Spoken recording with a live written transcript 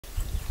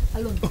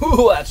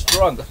Ooh, that's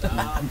strong.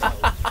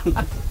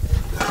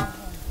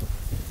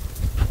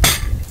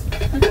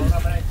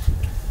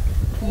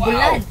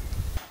 Wow.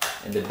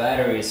 And the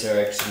batteries are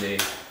actually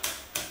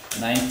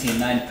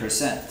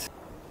 99%.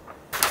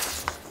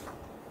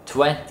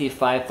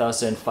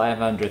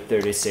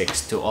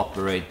 25,536 to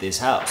operate this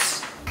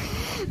house.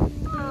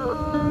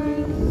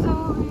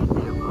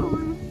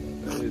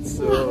 It's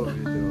so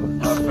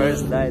beautiful. Our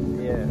first night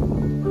here.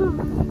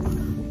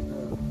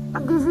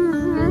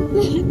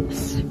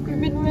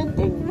 We've been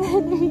renting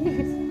many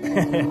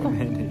years.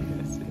 Many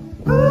years.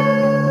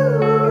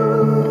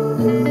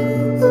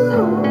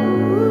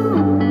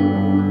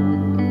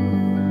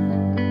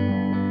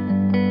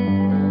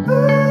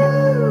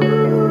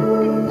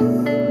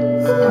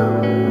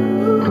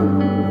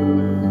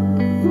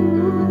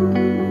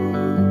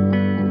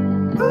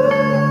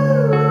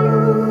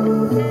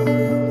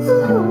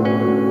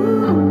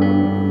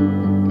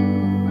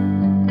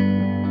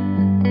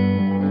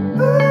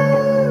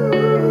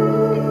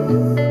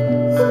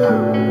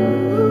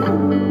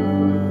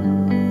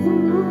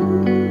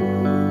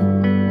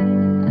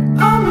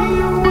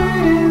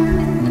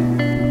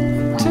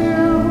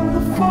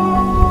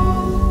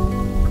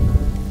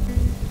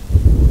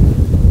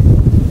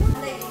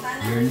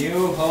 Your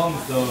new home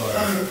door.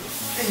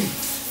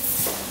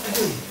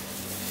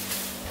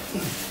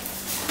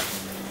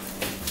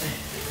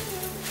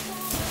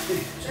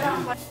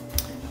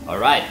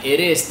 Alright, it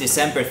is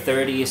December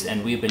 30th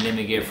and we've been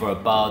living here for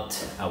about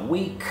a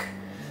week.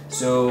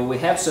 So we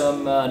have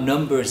some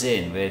numbers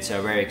in which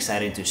are very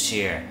exciting to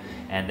share,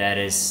 and that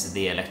is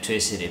the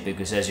electricity,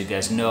 because as you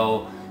guys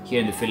know, here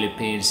in the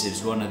Philippines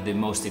it's one of the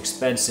most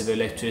expensive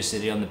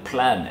electricity on the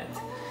planet.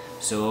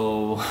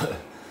 So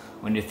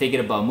when you're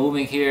thinking about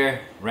moving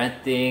here,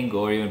 renting,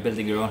 or even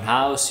building your own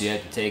house, you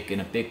have to take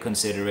in a big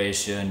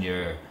consideration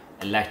your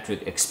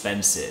electric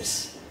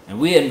expenses. And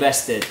we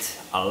invested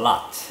a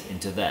lot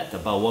into that,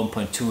 about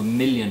 1.2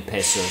 million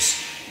pesos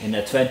in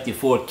a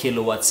 24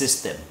 kilowatt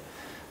system.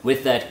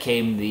 With that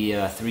came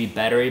the 3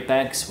 battery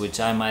banks, which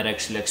I might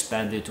actually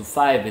expand it to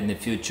 5 in the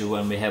future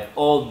when we have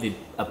all the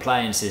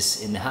appliances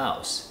in the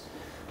house.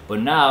 But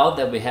now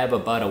that we have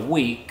about a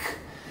week,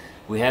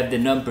 we have the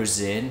numbers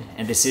in,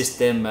 and the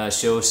system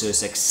shows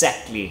us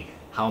exactly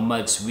how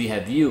much we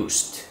have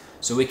used.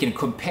 So we can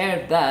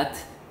compare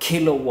that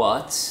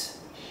kilowatts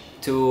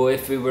to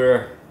if we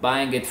were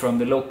buying it from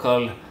the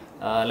local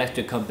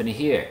electric company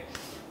here.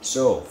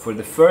 So for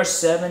the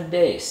first 7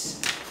 days,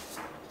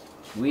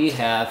 we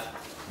have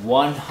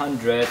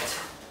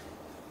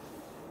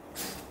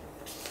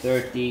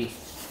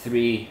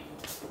 133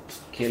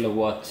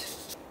 kilowatt.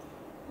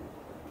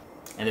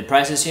 And the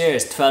prices here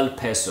is 12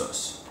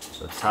 pesos.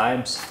 So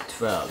times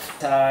 12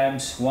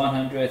 times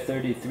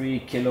 133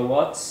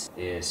 kilowatts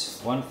is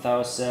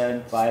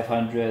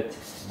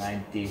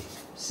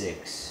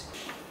 1,596.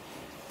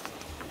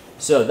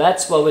 So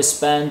that's what we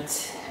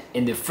spent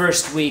in the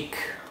first week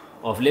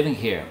of living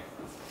here.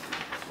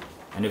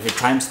 And if we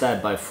times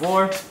that by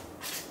 4,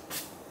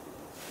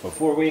 for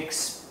 4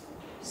 weeks,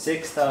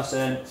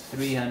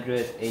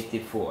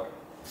 6,384.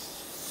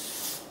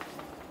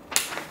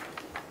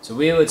 So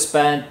we would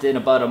spend in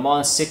about a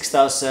month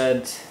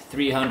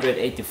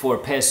 6,384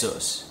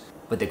 pesos.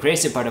 But the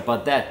crazy part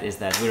about that is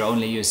that we're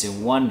only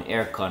using 1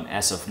 aircon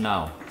as of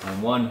now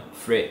and 1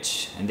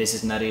 fridge, and this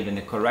is not even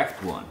the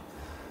correct one.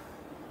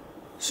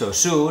 So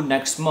soon,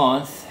 next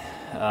month,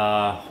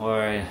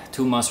 or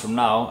 2 months from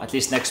now, at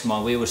least next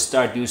month, we will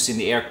start using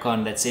the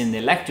aircon that's in the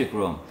electric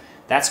room.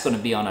 That's going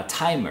to be on a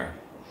timer.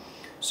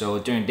 So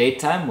during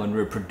daytime, when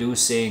we're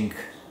producing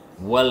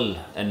well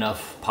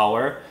enough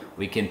power,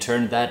 we can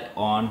turn that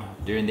on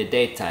during the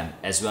daytime,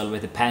 as well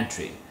with the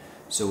pantry.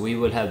 So we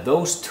will have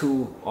those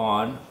 2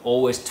 on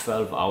always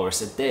 12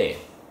 hours a day.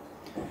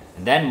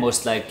 And then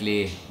most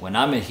likely, when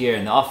I'm in here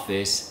in the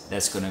office,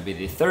 that's going to be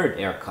the 3rd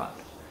aircon.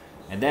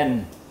 And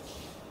then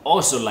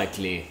also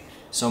likely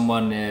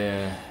someone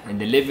in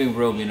the living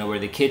room, you know, where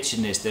the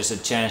kitchen is, there's a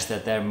chance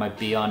that there might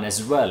be on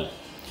as well.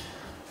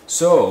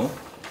 So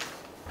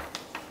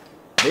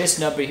this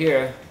number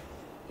here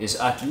is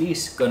at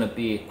least gonna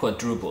be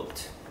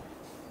quadrupled.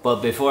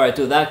 But before I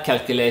do that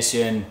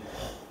calculation,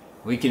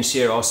 we can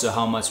share also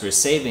how much we're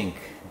saving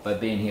by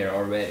being here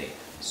already.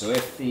 So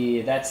if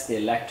that's the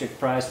electric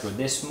price for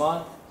this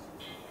month,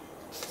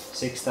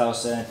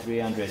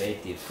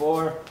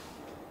 6,384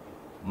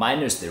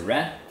 minus the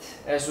rent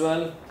as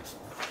well.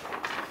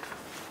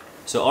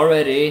 So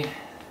already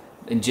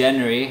in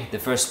January, the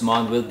first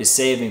month, we'll be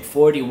saving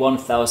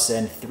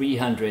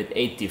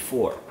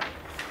 41,384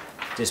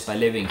 just by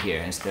living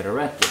here instead of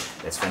renting.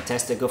 That's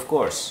fantastic, of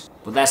course.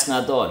 But that's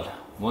not all.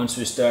 Once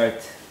we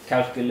start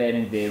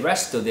calculating the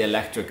rest of the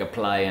electric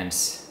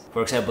appliance,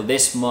 for example,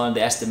 this month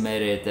the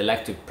estimated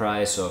electric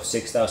price of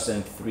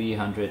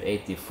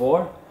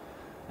 6,384,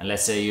 and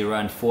let's say you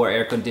run 4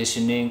 air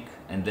conditioning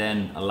and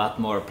then a lot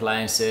more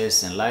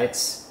appliances and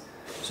lights.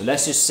 So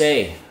let's just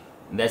say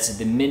that's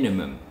the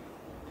minimum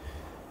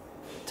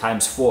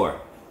times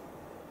 4.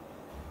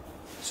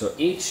 So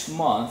each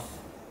month,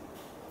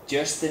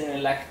 just in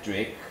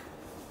electric,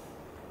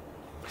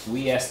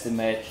 we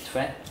estimate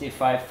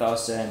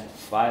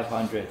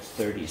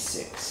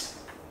 25,536.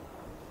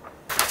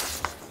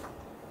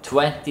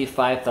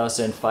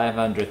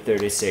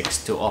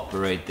 25,536 to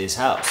operate this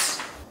house.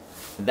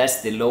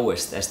 That's the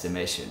lowest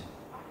estimation.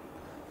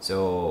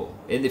 So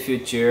in the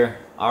future,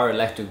 our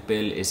electric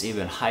bill is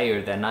even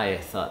higher than I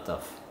thought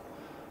of,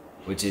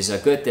 which is a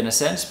good in a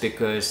sense,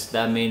 because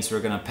that means we're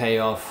gonna pay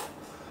off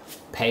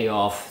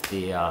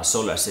the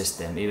solar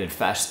system even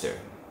faster.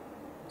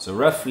 So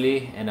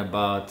roughly in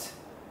about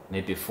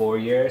maybe 4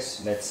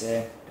 years, let's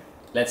say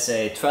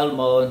 12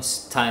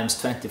 months times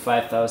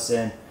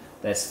 25,000,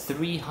 that's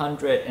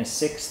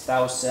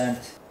 306,000.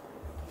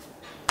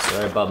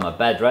 Sorry about my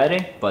bad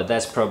writing, but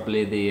that's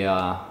probably the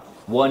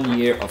 1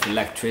 year of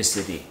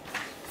electricity.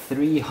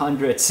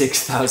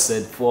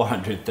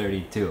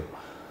 306,432.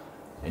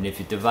 And if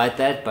you divide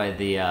that by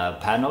the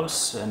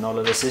panels and all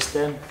of the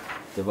system,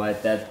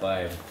 divide that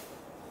by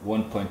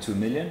 1.2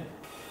 million,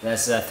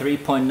 that's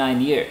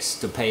 3.9 years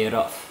to pay it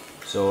off.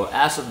 So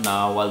as of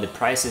now, while the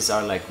prices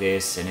are like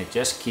this and it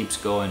just keeps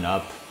going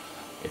up,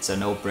 it's a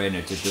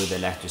no-brainer to do the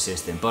electric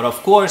system. But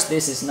of course,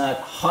 this is not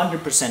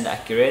 100%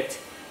 accurate.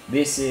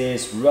 This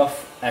is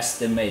rough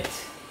estimate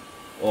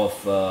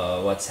of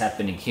what's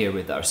happening here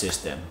with our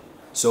system.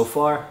 So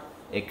far,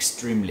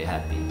 extremely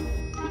happy.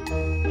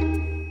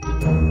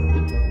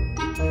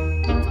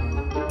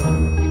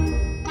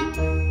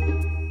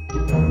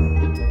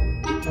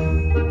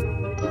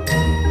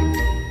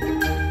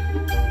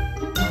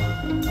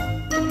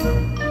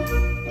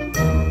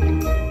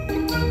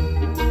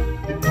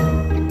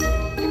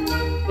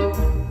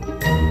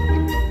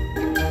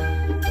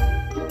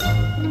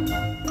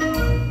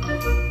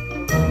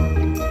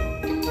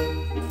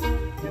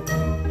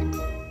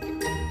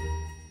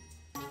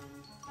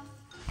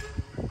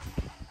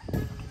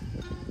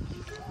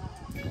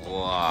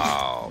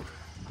 Wow.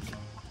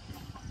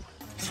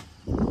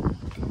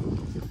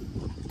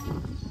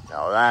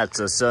 Now that's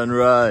a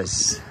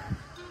sunrise.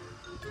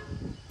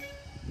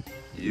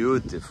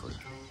 Beautiful.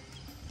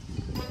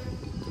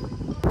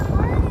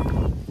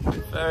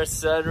 First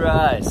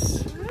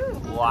sunrise.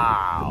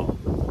 Wow.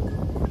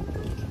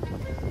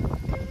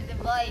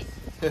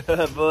 The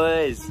boys.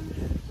 Boys.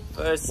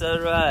 First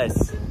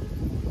sunrise.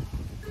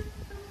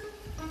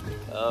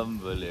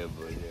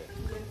 Unbelievable.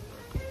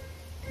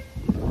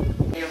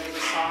 Of the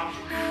song.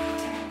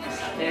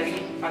 It's a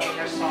very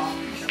popular song.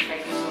 It's a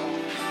famous song.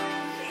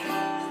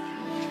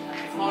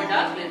 Before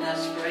that, let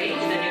us pray in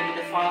the name of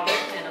the Father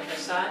and of the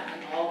Son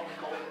and of the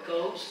Holy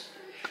Ghost.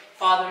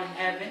 Father in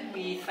heaven,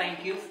 we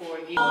thank you for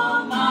giving.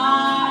 Oh,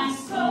 my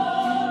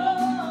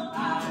soul,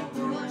 I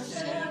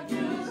worship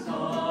you,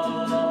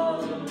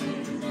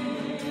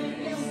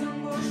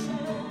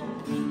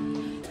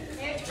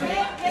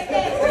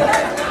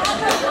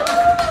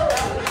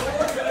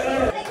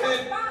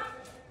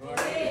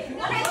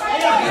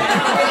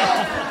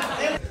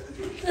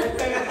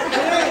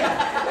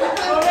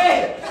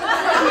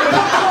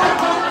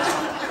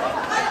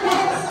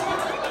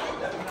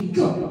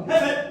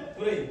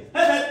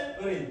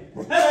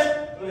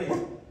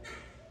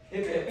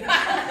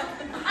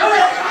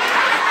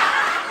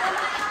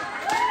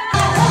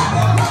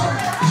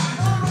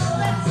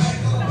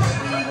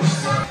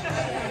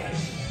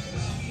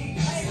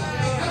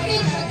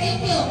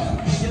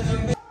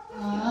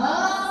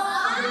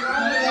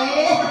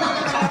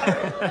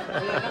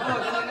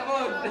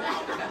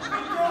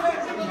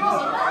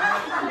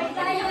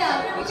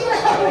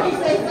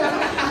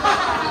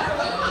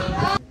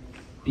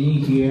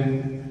 Being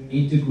here,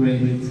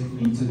 integrated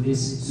into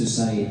this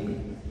society,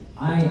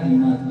 I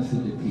am not a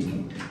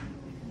Filipino,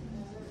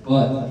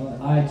 but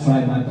I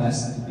try my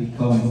best to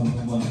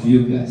become one of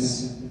you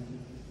guys.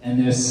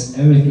 And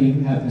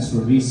everything happens for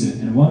a reason.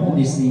 And one of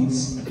these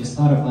things, I just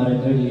thought about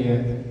it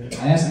earlier.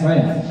 I asked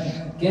Brian,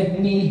 get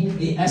me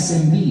the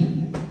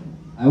SMB.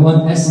 I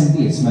want SMB,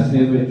 it's my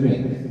favorite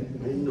drink.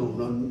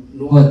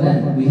 But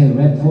then we have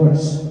Red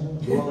Horse.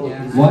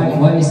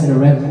 Why is there a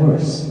Red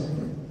Horse?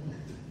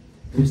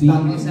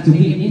 To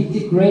be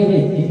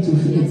integrated into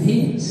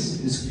Philippines,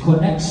 this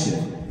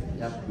connection.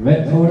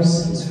 Red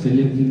Horse is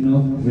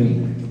Filipino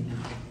drink.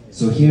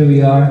 So here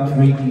we are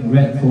drinking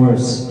Red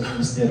Horse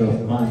instead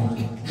of my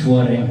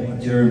foreign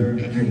germ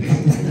drink.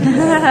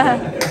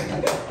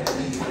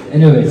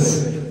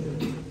 Anyways,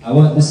 I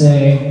want to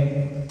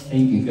say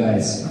thank you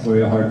guys for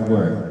your hard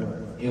work.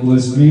 It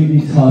was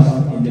really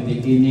tough in the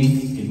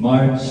beginning, in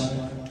March,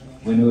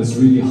 when it was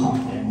really hot.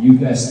 And you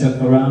guys stuck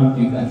around,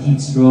 you got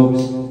heat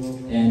strokes.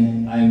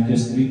 And I'm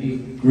just really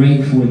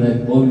grateful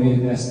that all of you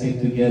guys stick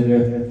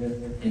together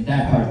in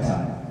that hard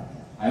time.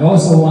 I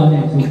also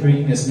wanted to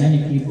bring as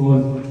many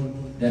people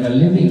that are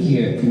living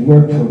here to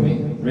work for me.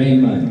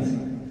 Raymond,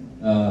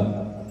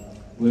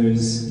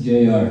 where's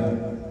JR?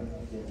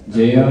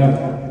 JR,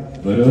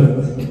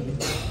 Barut.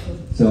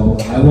 So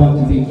I want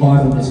to be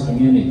part of this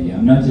community.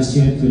 I'm not just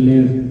here to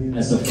live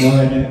as a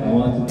foreigner, I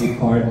want to be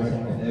part of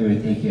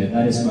everything here.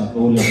 That is my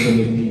goal in the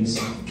Philippines,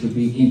 to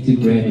be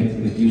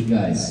integrated with you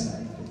guys.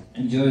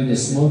 Enjoy the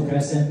small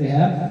present we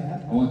have.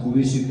 I want to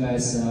wish you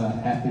guys a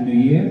Happy New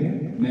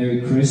Year.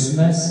 Merry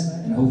Christmas,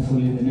 and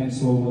hopefully the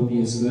next one will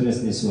be as good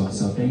as this one.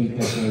 So thank you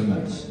guys very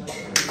much.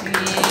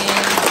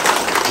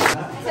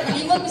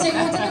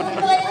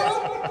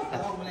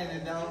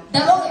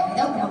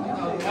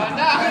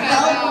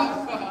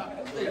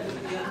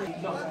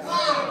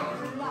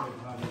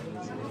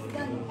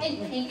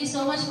 Thank you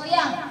so much,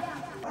 Kuya.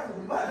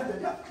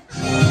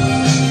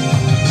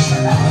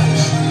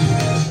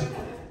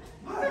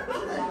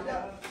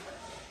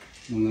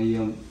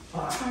 Mengayam.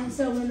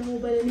 Asa man mo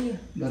ba niya?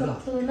 Dala.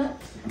 Sana.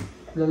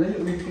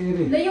 Lalayo ni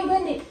kiri. Layo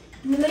gani.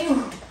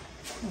 Nilayo.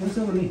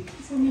 Asa man ni?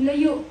 Sa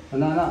nilayo.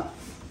 Ana.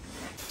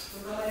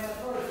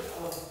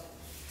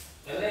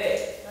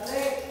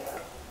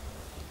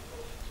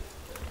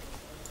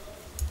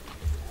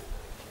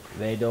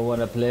 They don't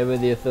want to play with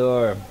you,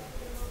 Thor.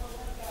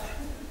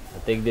 I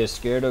think they're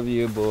scared of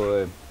you,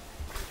 boy.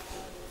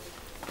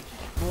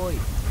 Boy.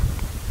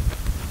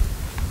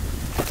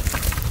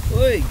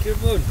 Oi,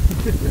 careful.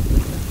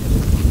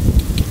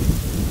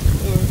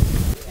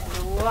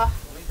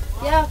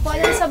 Ya, kuha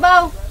lang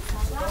sabaw.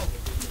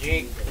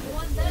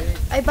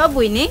 Ay,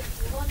 baboy ni?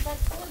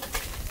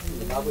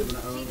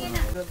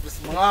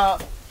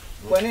 Mga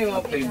kuan ni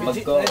mga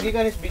PBG. Lagi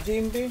ka ni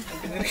BGMP.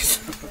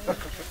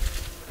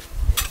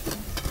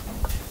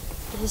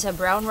 This is a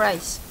brown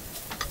rice.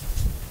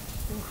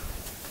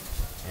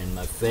 And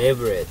my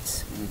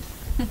favorite,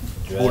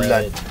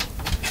 dried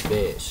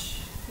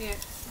fish.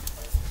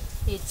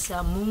 It's a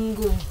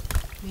mungo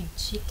with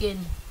chicken.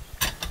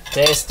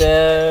 Taste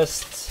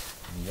test.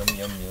 Yum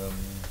yum yum.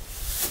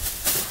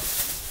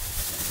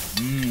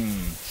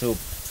 Soup.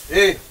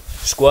 Eh,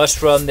 Squash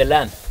from the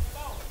land.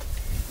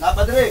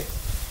 napadre.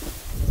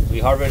 We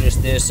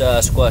harvested this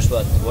squash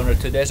what 1 or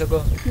 2 days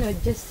ago. No,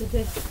 just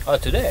today. Oh,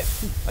 today,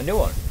 a new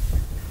one.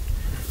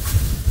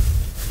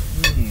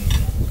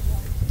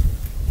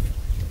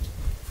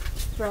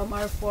 From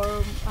our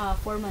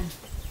foreman.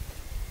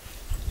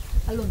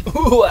 Alone.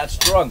 Ooh, that's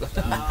strong.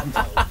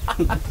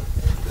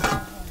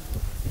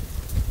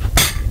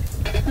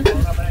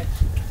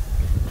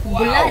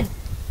 Bulan.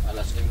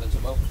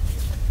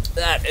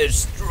 That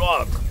is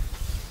strong.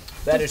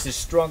 That is the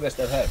strongest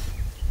I've had.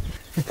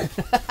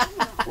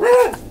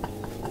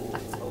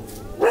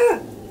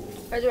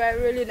 That's why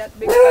I'm really not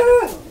big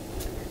fan of.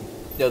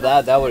 Yo,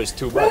 that was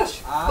too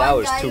much. That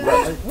was too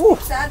much. Woo.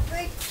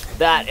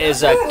 That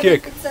is a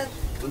kick.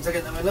 Unsa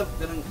ka naman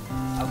kanang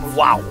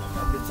Wow.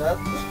 pizza.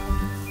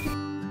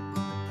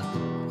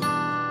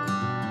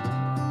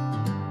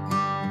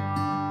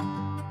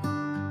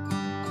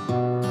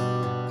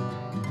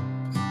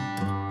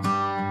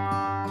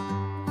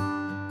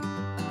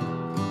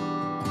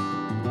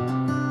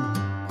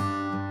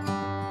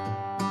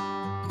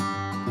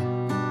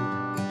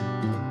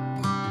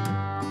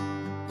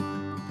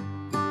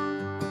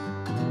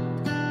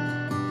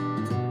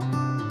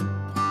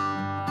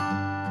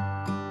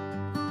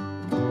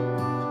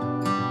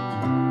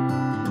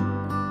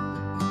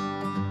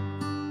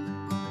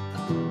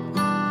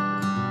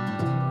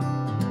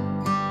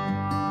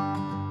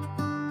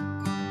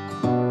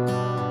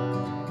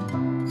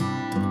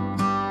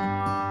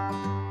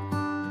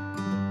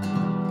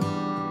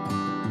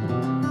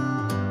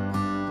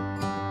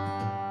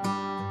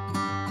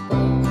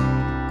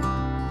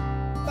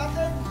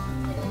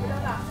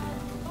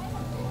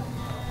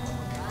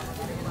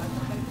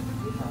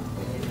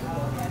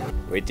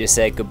 We just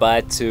say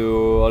goodbye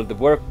to all the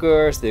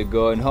workers. They're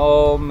going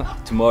home.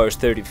 Tomorrow's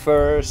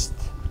 31st,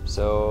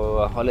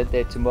 so a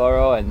holiday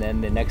tomorrow, and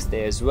then the next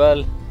day as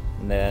well.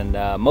 And then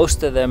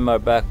most of them are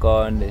back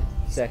on the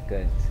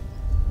 2nd,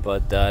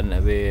 but then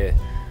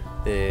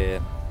the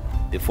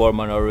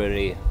foreman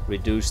already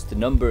reduced the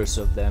numbers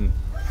of them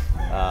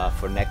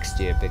for next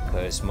year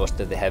because most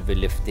of the heavy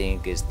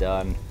lifting is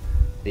done.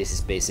 This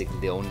is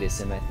basically the only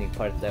cementing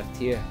part left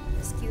here.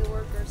 The skilled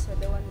workers are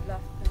the one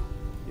left now.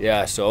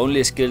 Yeah, so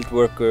only skilled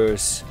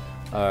workers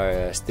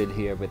are still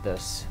here with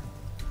us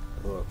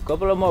for a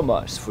couple of more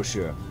months for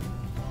sure.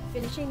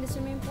 Finishing the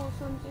swimming pool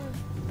soon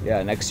too.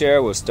 Yeah, next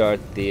year we'll start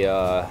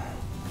the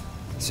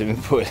swimming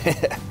pool.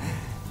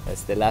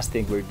 That's the last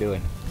thing we're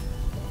doing.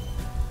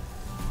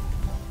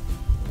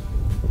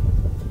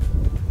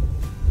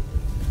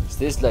 Is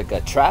this like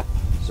a trap?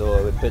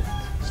 So we put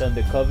some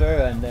the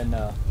cover and then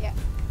Yeah.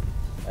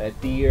 a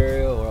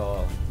deer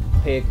or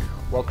a pig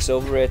walks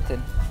over it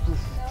and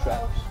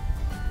traps.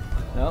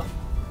 No?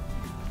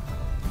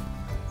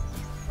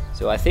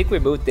 So I think we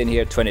moved in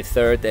here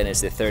 23rd and it's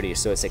the 30th,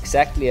 so it's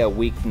exactly a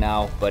week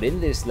now. But in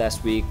this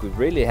last week, we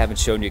really haven't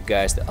shown you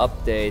guys the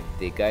update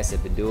the guys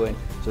have been doing.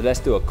 So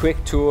let's do a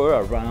quick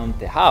tour around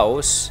the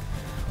house,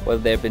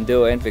 what they've been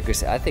doing,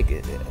 because I think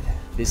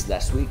this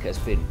last week has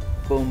been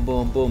boom,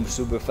 boom, boom,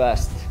 super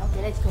fast.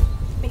 Okay, let's go.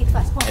 Make it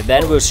fast. And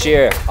then we'll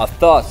share our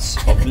thoughts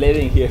of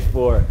living here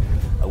for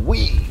a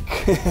week.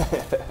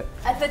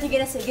 I thought you were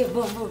gonna say give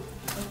boom boom.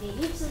 Okay,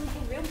 leave so we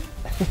can room.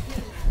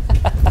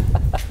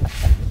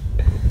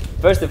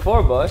 First and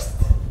foremost,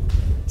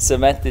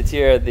 cemented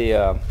here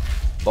the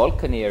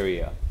balcony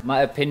area.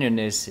 My opinion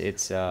is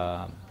it's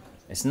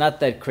not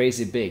that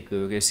crazy big.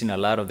 We've seen a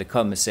lot of the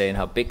comments saying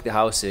how big the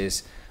house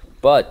is,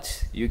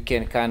 but you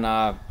can kind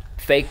of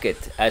fake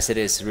it as it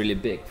is really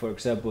big. For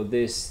example,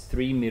 this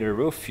 3-meter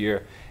roof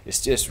here is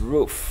just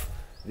roof.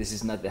 This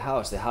is not the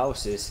house. The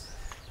house is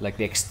like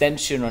the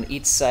extension on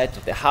each side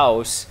of the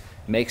house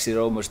makes it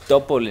almost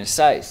double in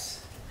size.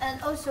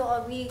 And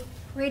also, we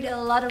read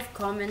a lot of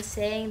comments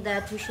saying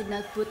that we should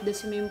not put the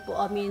swimming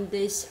pool,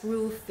 this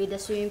roof with the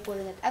swimming pool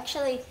in it.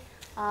 Actually,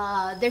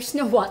 there's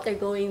no water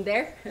going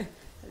there.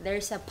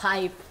 There's a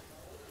pipe.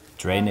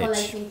 Drainage.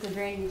 Collecting the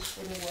drainage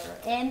for the water.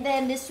 And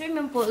then the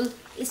swimming pool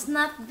is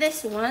not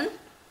this one.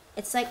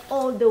 It's like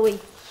all the way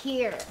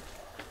here.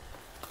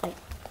 Like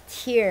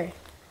here.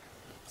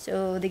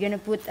 So they're gonna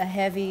put a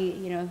heavy,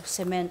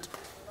 cement.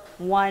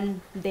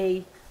 One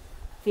day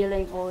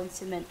filling all in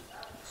cement.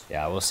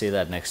 Yeah, we'll see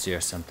that next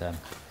year sometime.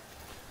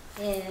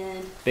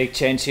 And Big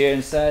change here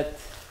inside.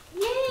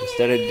 yay! We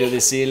started to do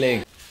the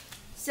ceiling.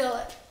 So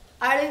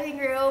our living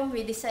room,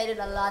 we decided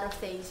a lot of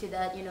things with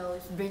that,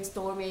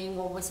 brainstorming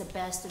what was the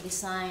best to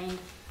design.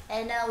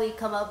 And now we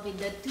come up with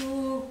the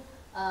 2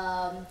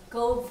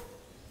 cove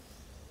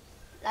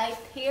light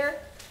here.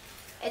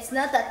 It's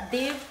not that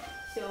deep,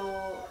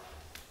 so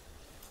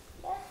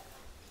yeah,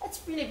 that's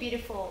really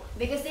beautiful.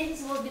 Because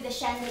this will be the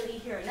chandelier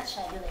here, not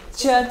chandelier.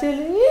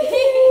 Chandelier!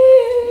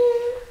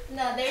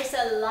 No, there's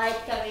a light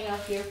coming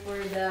up here for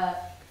the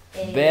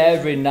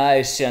Very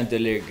nice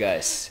chandelier,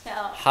 guys.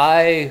 Yeah.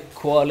 High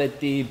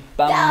quality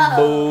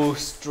bamboo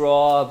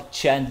straw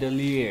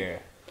chandelier.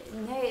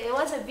 It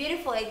was a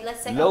beautiful,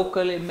 let's say,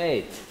 Locally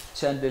made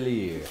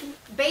chandelier.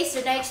 based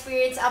on the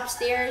experience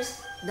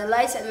upstairs, the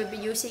lights that we're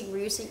using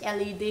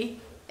LED.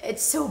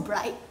 It's so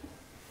bright.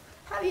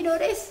 Have you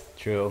noticed?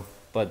 True,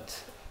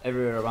 but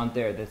everywhere around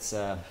there that's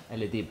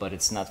LED, but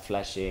it's not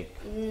flashing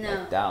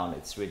like down.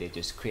 It's really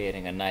just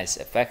creating a nice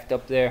effect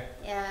up there.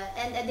 Yeah,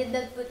 and I did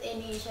not put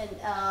any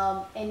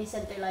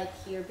center light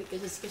here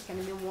because it's just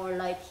gonna be more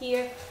light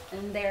here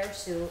and there.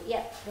 So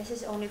yeah, this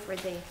is only for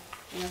the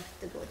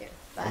to go there.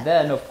 And But,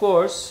 then, of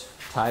course,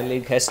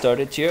 tiling has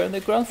started here on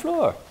the ground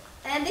floor.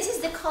 and this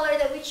is the color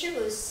that we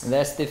choose. And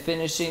that's the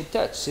finishing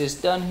touch. It's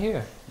done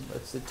here.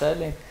 That's the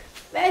tiling.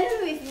 I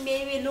don't know if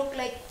maybe look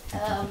like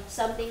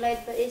something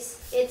like, but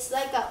it's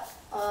like a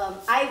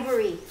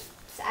ivory.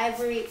 It's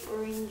ivory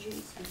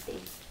orangey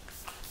something.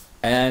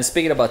 And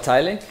speaking about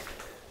tiling,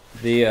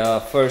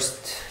 the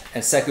first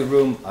and second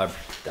room are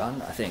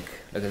done, I think.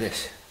 Look at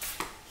this.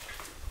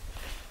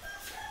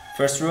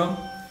 First room,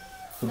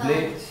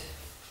 complete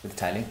with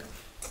tiling.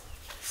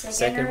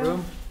 Second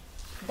room,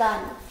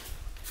 done.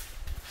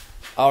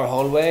 our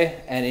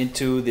hallway and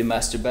into the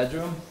master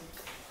bedroom.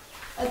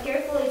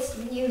 Careful, it's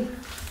new.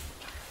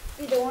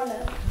 We don't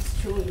wanna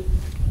destroy it.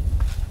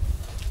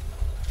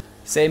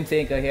 Same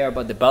thing I hear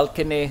about the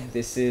balcony.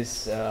 This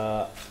is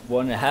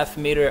 1.5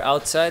 meter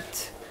outside,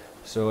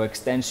 so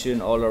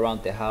extension all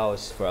around the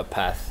house for a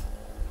path.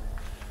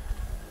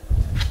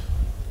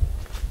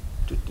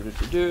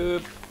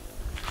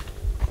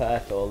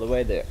 Path all the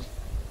way there.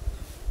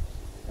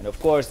 And of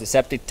course the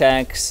septic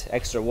tanks,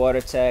 extra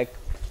water tank,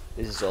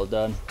 this is all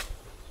done.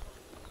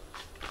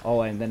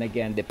 Oh, and then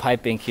again the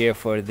piping here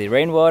for the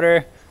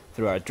rainwater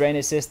through our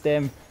drainage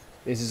system.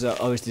 This is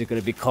obviously going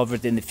to be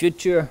covered in the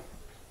future.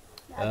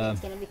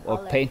 It's gonna be Or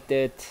colored.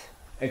 painted,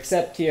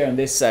 except here on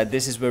this side.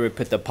 This is where we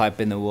put the pipe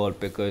in the wall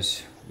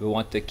because we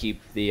want to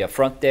keep the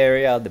front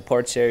area, the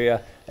porch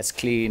area, as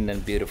clean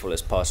and beautiful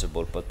as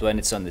possible. But when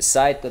it's on the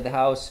side of the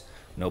house,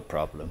 no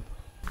problem.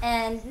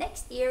 And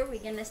next year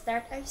we're gonna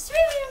start our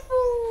swimming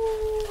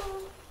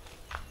pool.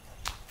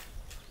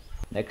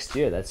 Next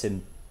year, that's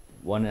in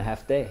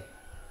 1.5 days.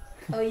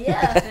 Oh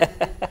yeah.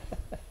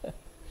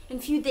 in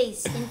few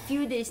days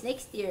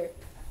next year.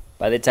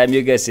 By the time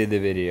you guys see the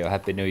video,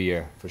 Happy New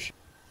Year for sure.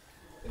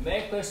 The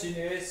main question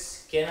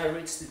is, can I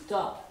reach the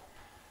top?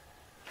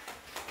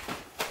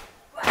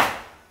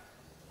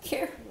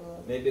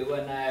 Careful. Maybe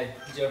when I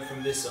jump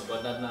from this one,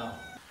 but not now.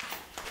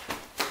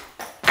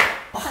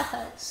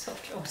 So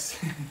close.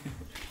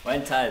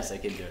 1 time I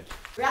can do it.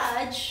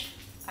 Raj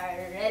are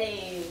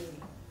ready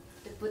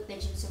to put the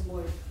gypsum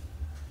board.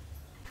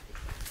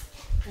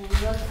 And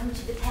welcome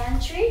to the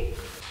pantry.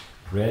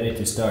 Ready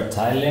to start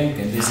tiling,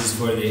 and this is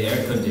for the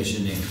air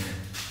conditioning.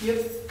 Yep,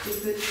 you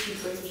put the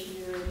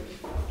conditioner.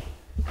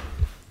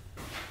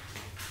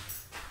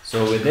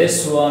 So with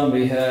this one,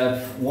 we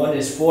have one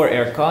is for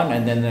aircon,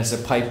 and then there's a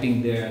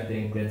piping there. I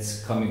think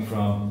that's coming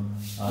from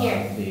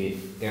Here. the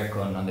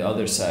aircon on the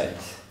other side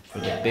for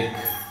the big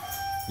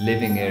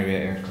living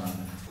area aircon.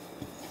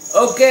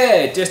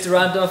 Okay, just to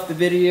round off the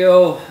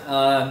video,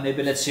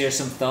 maybe let's share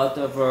some thought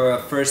of our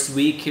first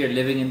week here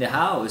living in the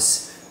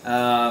house.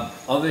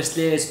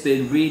 Obviously, it's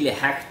been really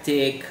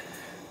hectic.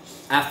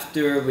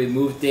 After we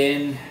moved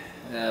in,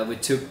 we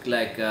took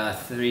like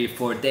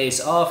 3-4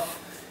 days off,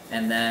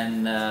 and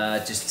then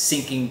just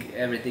sinking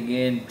everything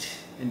in,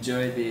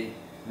 enjoy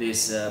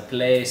this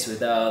place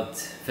without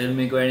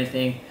filming or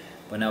anything.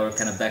 But now we're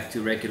kind of back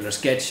to regular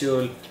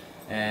schedule,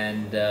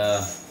 and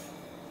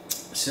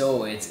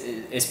so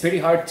it's pretty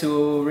hard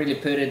to really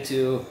put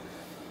into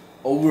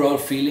overall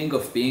feeling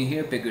of being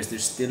here because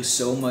there's still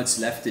so much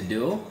left to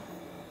do.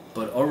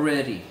 but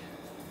already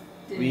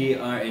we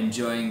are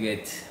enjoying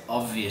it,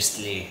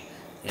 obviously,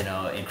 you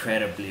know,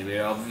 incredibly.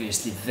 We're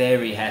obviously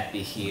very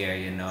happy here,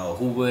 you know,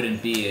 who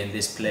wouldn't be in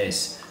this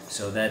place?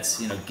 So that's,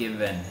 you know,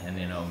 given, and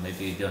you know,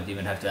 maybe you don't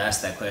even have to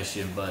ask that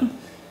question, but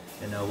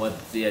you know,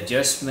 what the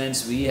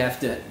adjustments we have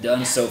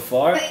done so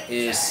far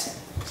is,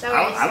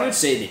 I would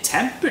say the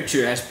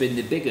temperature has been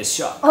the biggest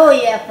shock. Oh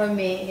yeah, for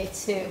me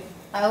too.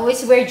 I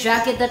always wear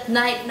jacket at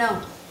night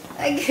now.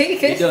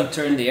 We don't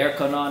turn the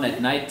aircon on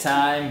at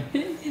nighttime.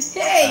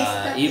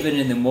 Hey, even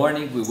in the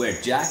morning we wear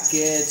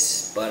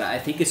jackets, but I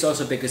think it's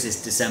also because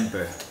it's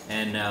December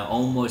and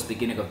almost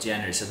beginning of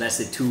January, so that's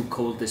the two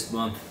coldest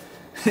month.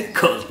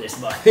 Coldest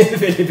month in the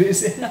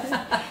Philippines.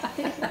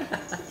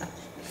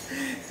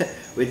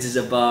 Which is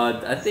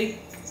about, I think,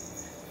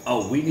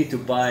 oh, we need to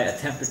buy a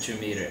temperature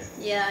meter.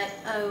 yeah,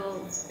 I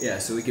will. Yeah,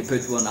 so we can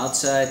put one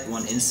outside,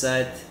 one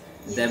inside,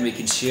 then we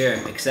can share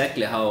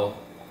exactly how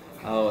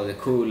the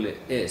cool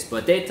is.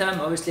 But daytime,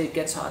 obviously, it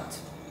gets hot.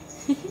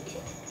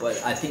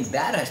 But I think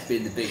that has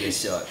been the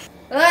biggest shock.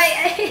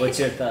 What's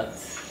your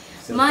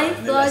thoughts? My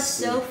far? thoughts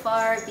so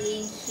far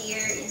being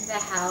here in the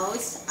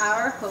house,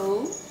 our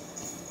home.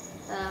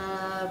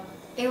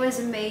 It was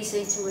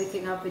amazing to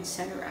waking up with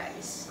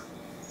sunrise.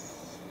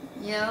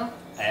 You know?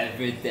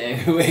 Every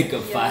day we wake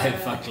up Yeah.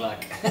 5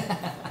 o'clock.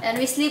 And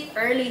we sleep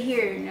early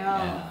here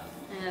now.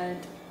 Yeah. And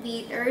we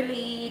eat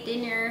early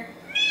dinner.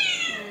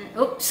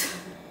 Oops.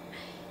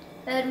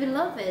 And we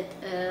love it.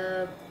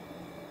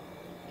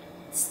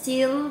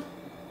 Still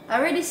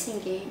already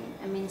sinking.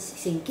 I mean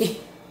sinking.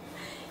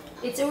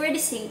 It's already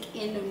sink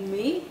in on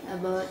me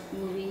about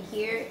moving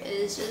here.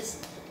 It's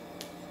just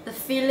the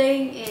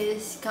feeling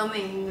is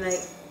coming,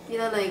 like, you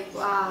know, like,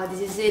 wow, this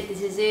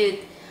is it.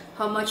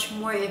 How much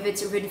more if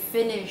it's already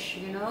finished,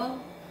 you know?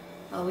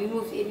 We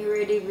moved in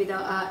already with an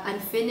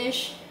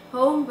unfinished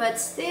home, but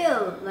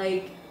still,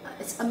 like,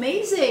 it's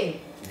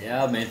amazing.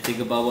 Yeah, man, think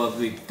about what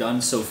we've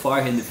done so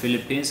far in the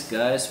Philippines,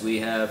 guys.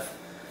 We have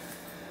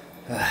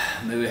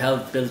we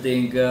helped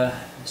building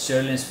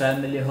Sherlin's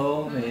family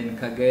home in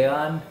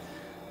Cagayan.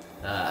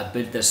 I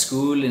built a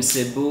school in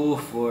Cebu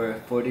for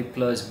 40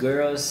 plus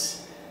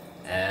girls.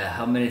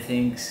 How many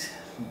things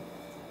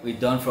we've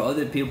done for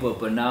other people,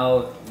 but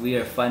now we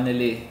are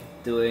finally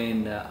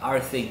doing our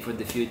thing for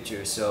the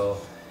future. So,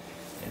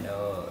 you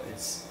know,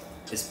 it's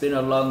been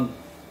a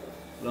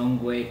long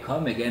way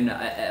coming, and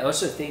I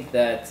also think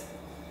that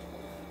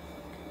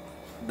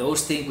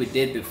those things we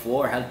did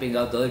before, helping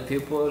out other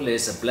people,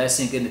 is a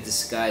blessing in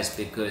disguise,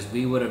 because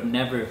we would have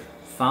never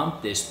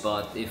found this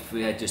spot if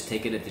we had just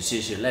taken a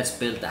decision. Let's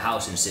build a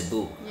house in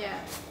Cebu. Yeah.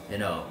 You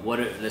know,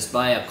 let's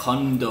buy a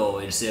condo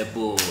in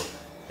Cebu.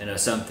 You know,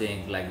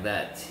 something like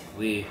that.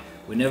 We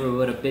never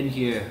would have been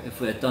here if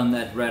we had done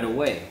that right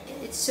away.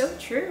 It's so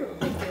true,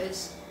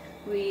 because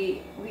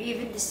we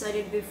even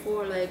decided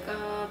before, like,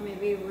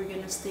 maybe we're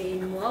gonna stay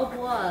in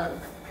Muabwal.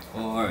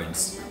 Or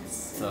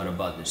thought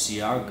about the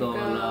Siargao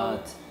a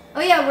lot.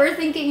 Oh yeah, we're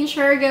thinking in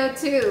Siargao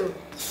too,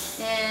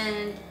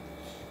 and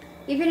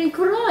even in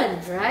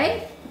Coron,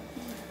 right?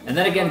 And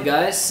then again,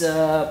 guys,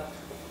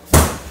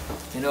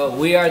 you know,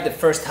 we are the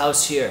first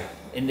house here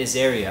in this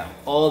area.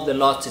 All the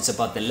lots, it's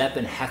about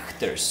 11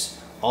 hectares.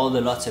 All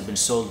the lots have been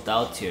sold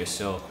out here,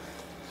 so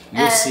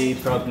you'll see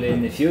probably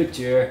in the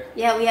future.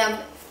 Yeah,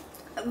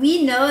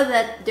 we know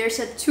that there's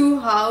 2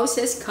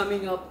 houses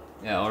coming up.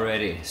 Yeah,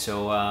 already.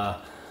 So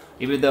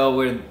even though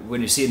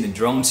when you see in the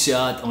drone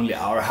shot only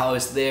our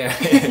house there,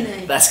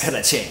 that's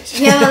gonna change.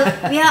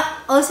 Yeah,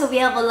 we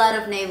have a lot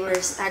of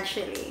neighbors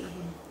actually.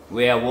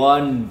 We have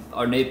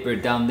our neighbor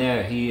down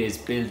there. He is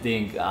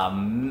building a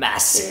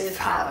massive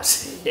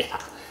house. Yeah,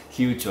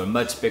 huge one,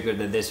 much bigger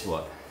than this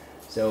one.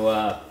 So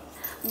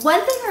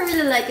one thing I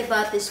really like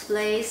about this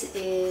place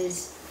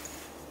is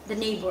the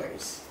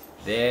neighbors.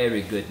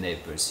 very good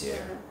neighbors here.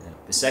 Yeah.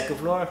 The second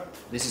floor,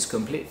 this is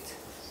complete.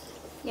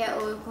 Yeah,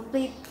 we're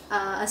complete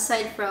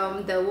aside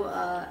from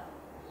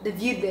the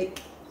view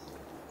deck.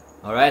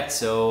 All right,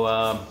 so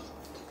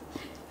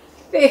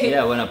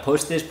yeah, when I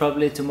post this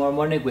probably tomorrow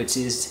morning, which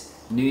is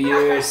New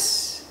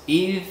Year's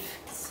Eve,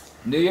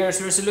 New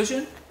Year's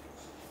resolution.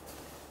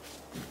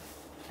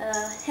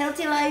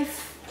 Healthy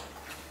life,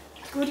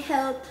 good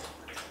health,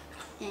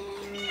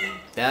 and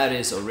That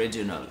is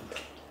original.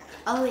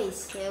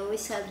 always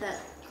have that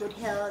good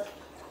health,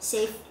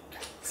 safe,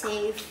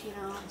 you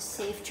know,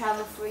 safe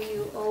travel for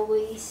you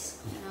always,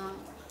 you know.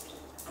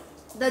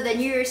 The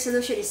New Year's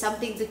resolution is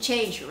something to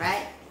change,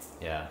 right?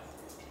 Yeah.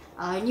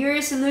 New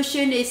Year's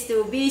resolution is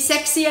to be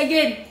sexy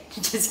again.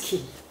 Just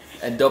kidding.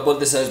 And double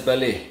the size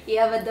belly. You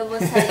have a double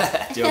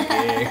size.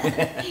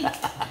 Joking.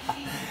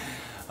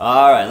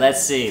 All right,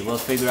 let's see. We'll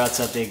figure out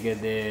something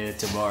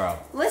tomorrow.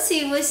 We'll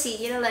see.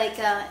 You know, like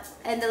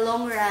in the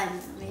long run,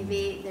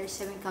 maybe there's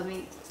something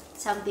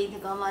to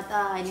come out.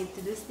 I need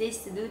to do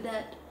this, to do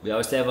that. We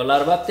always have a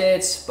lot of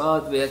updates,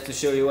 but we have to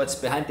show you what's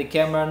behind the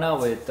camera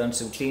now. We've done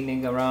some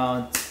cleaning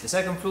around the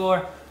second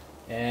floor,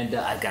 and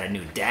I got a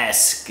new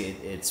desk.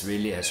 It's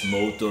really has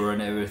motor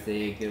and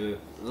everything.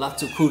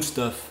 Lots of cool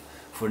stuff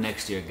for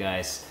next year,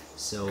 guys.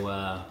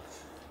 So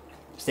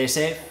stay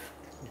safe.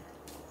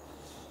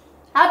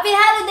 Happy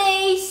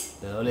holidays!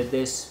 The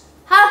holidays.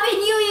 Happy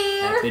New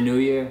Year! Happy New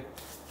Year.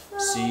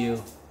 See you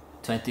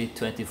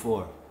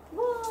 2024.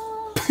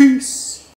 Bye. Peace.